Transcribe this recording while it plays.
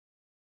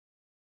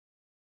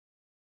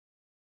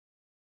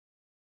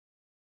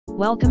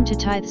Welcome to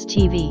Tithes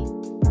TV.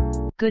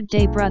 Good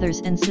day,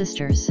 brothers and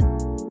sisters.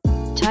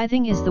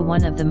 Tithing is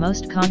one of the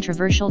most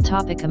controversial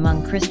topic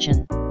among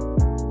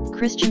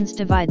Christians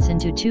divides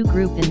into two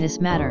groups in this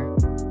matter.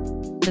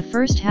 The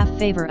first half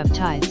favor of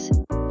tithes,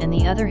 and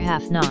the other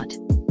half not.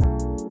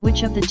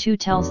 Which of the two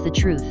tells the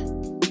truth?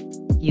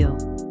 You.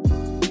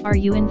 Are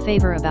you in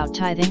favor about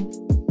tithing?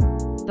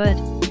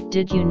 But,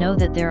 did you know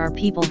that there are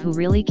people who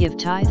really give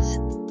tithes?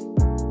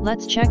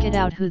 Let's check it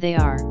out who they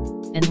are,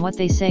 and what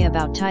they say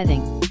about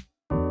tithing.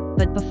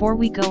 But before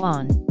we go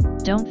on,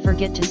 don't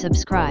forget to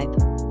subscribe,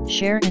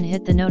 share and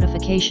hit the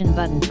notification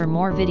button for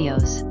more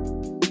videos.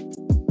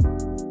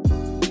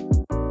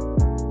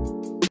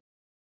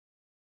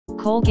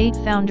 Colgate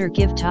founder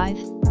give tithe?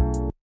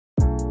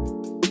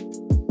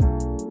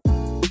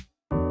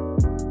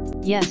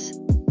 Yes,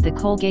 the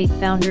Colgate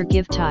founder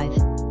give tithe.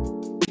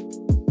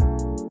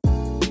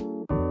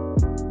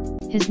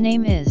 His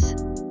name is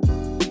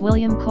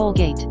William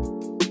Colgate.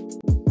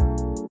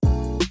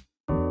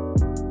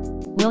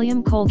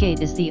 William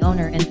Colgate is the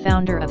owner and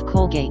founder of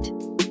Colgate.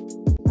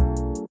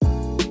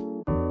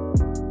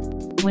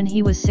 When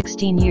he was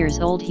 16 years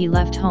old, he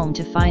left home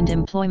to find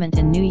employment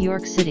in New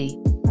York City.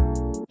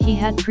 He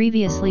had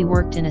previously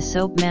worked in a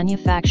soap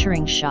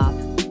manufacturing shop.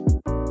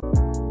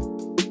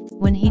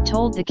 When he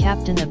told the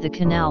captain of the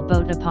canal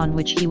boat upon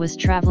which he was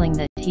traveling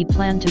that he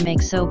planned to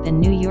make soap in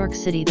New York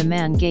City, the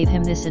man gave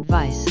him this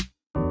advice.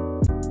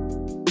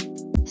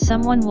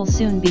 Someone will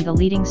soon be the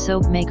leading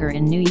soap maker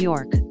in New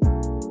York.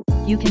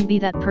 You can be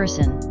that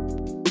person.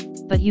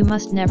 But you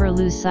must never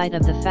lose sight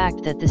of the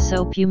fact that the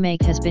soap you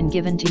make has been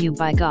given to you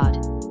by God.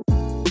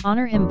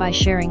 Honor Him by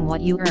sharing what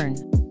you earn.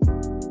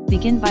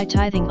 Begin by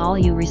tithing all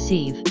you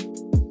receive.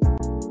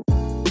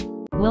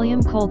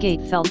 William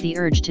Colgate felt the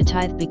urge to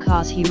tithe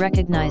because he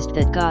recognized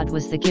that God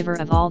was the giver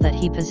of all that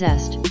he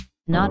possessed,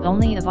 not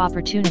only of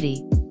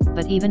opportunity,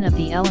 but even of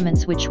the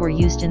elements which were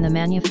used in the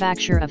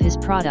manufacture of his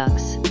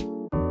products.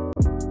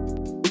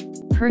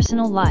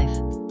 Personal life.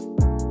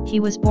 He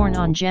was born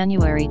on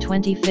January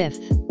 25,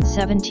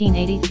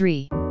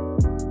 1783.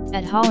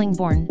 At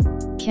Hollingbourne,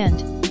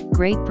 Kent,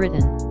 Great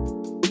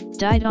Britain.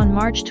 Died on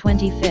March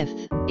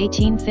 25,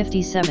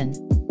 1857,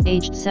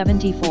 aged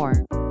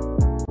 74.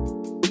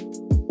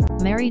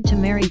 Married to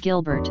Mary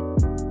Gilbert.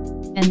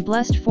 And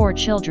blessed 4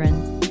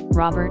 children,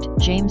 Robert,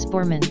 James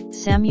Borman,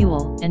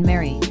 Samuel, and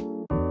Mary.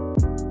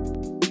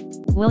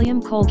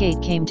 William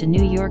Colgate came to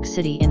New York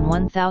City in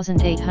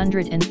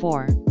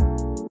 1804.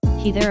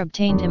 He there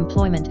obtained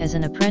employment as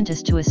an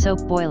apprentice to a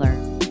soap boiler.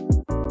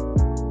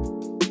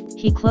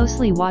 He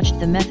closely watched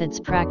the methods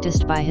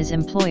practiced by his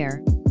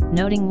employer,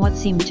 noting what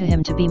seemed to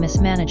him to be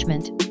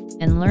mismanagement,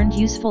 and learned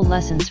useful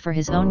lessons for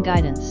his own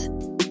guidance.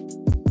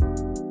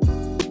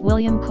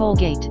 William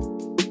Colgate.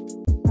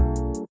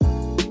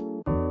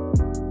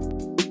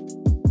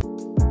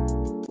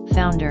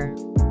 Founder.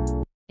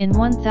 In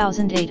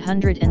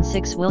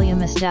 1806,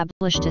 William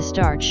established a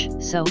starch,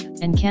 soap,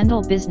 and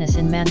candle business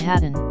in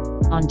Manhattan,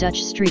 on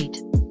Dutch Street.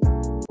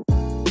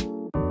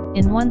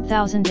 In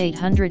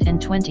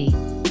 1820,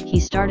 he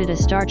started a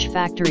starch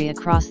factory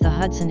across the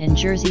Hudson in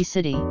Jersey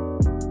City.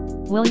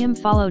 William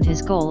followed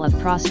his goal of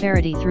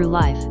prosperity through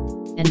life,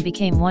 and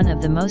became one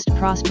of the most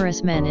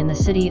prosperous men in the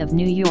city of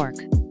New York.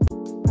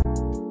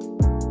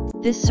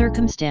 This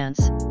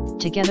circumstance,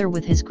 together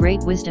with his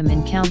great wisdom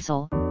in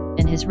counsel,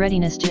 and his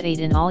readiness to aid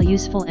in all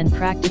useful and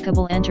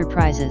practicable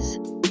enterprises,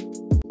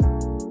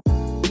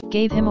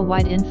 gave him a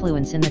wide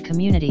influence in the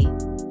community,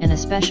 and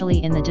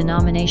especially in the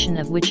denomination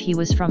of which he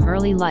was from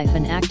early life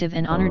an active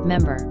and honored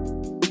member.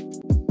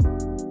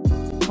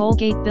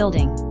 Colgate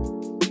Building.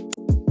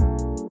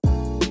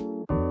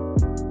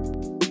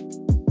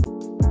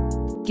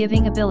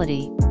 Giving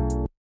ability.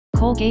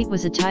 Colgate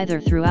was a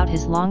tither throughout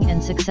his long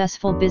and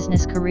successful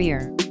business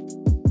career.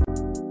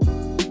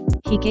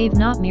 He gave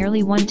not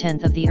merely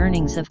 1/10 of the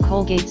earnings of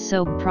Colgate's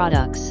soap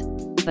products,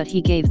 but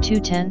he gave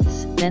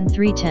 2/10, then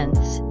 3/10,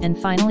 and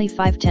finally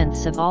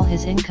 5/10 of all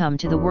his income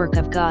to the work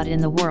of God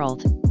in the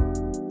world.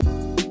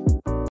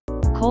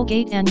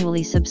 Colgate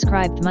annually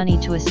subscribed money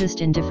to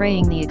assist in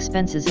defraying the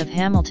expenses of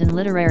Hamilton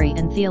Literary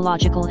and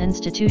Theological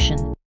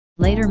Institution,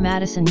 later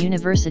Madison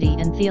University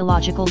and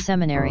Theological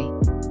Seminary.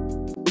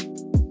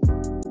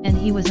 And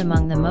he was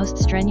among the most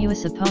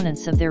strenuous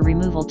opponents of their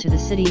removal to the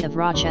city of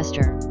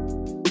Rochester.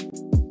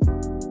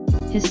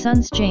 His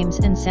sons James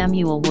and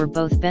Samuel were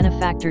both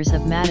benefactors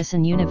of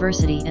Madison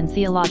University and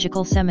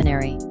Theological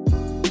Seminary.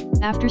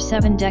 After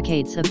 7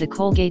 decades of the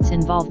Colgate's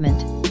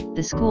involvement,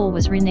 the school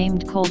was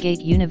renamed Colgate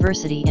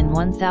University in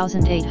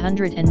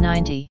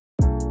 1890.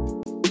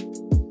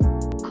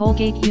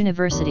 Colgate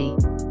University.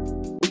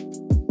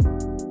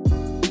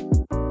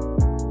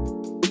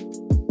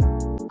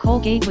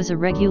 Colgate was a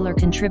regular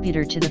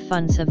contributor to the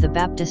funds of the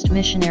Baptist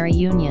Missionary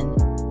Union,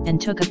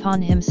 and took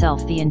upon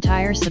himself the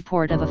entire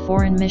support of a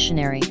foreign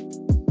missionary.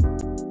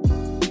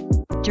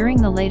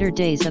 During the later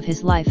days of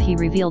his life, he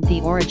revealed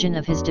the origin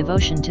of his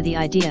devotion to the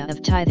idea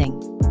of tithing.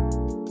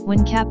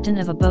 When captain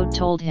of a boat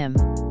told him,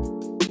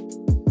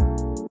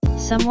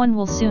 "Someone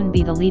will soon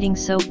be the leading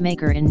soap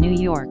maker in New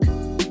York.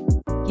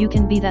 You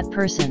can be that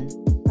person.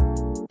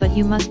 But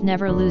you must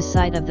never lose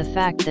sight of the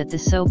fact that the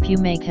soap you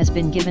make has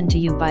been given to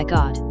you by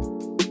God.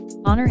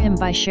 Honor Him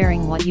by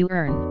sharing what you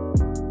earn.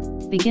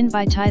 Begin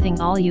by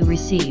tithing all you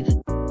receive.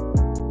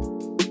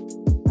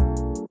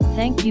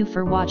 Thank you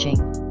for watching.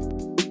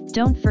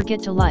 Don't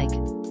forget to like,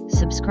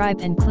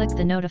 subscribe and click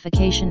the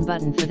notification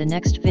button for the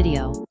next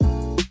video.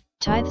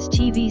 Tithes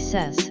TV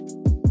says,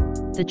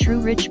 the true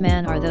rich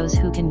man are those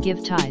who can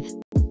give tithe.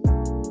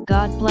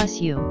 God bless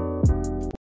you.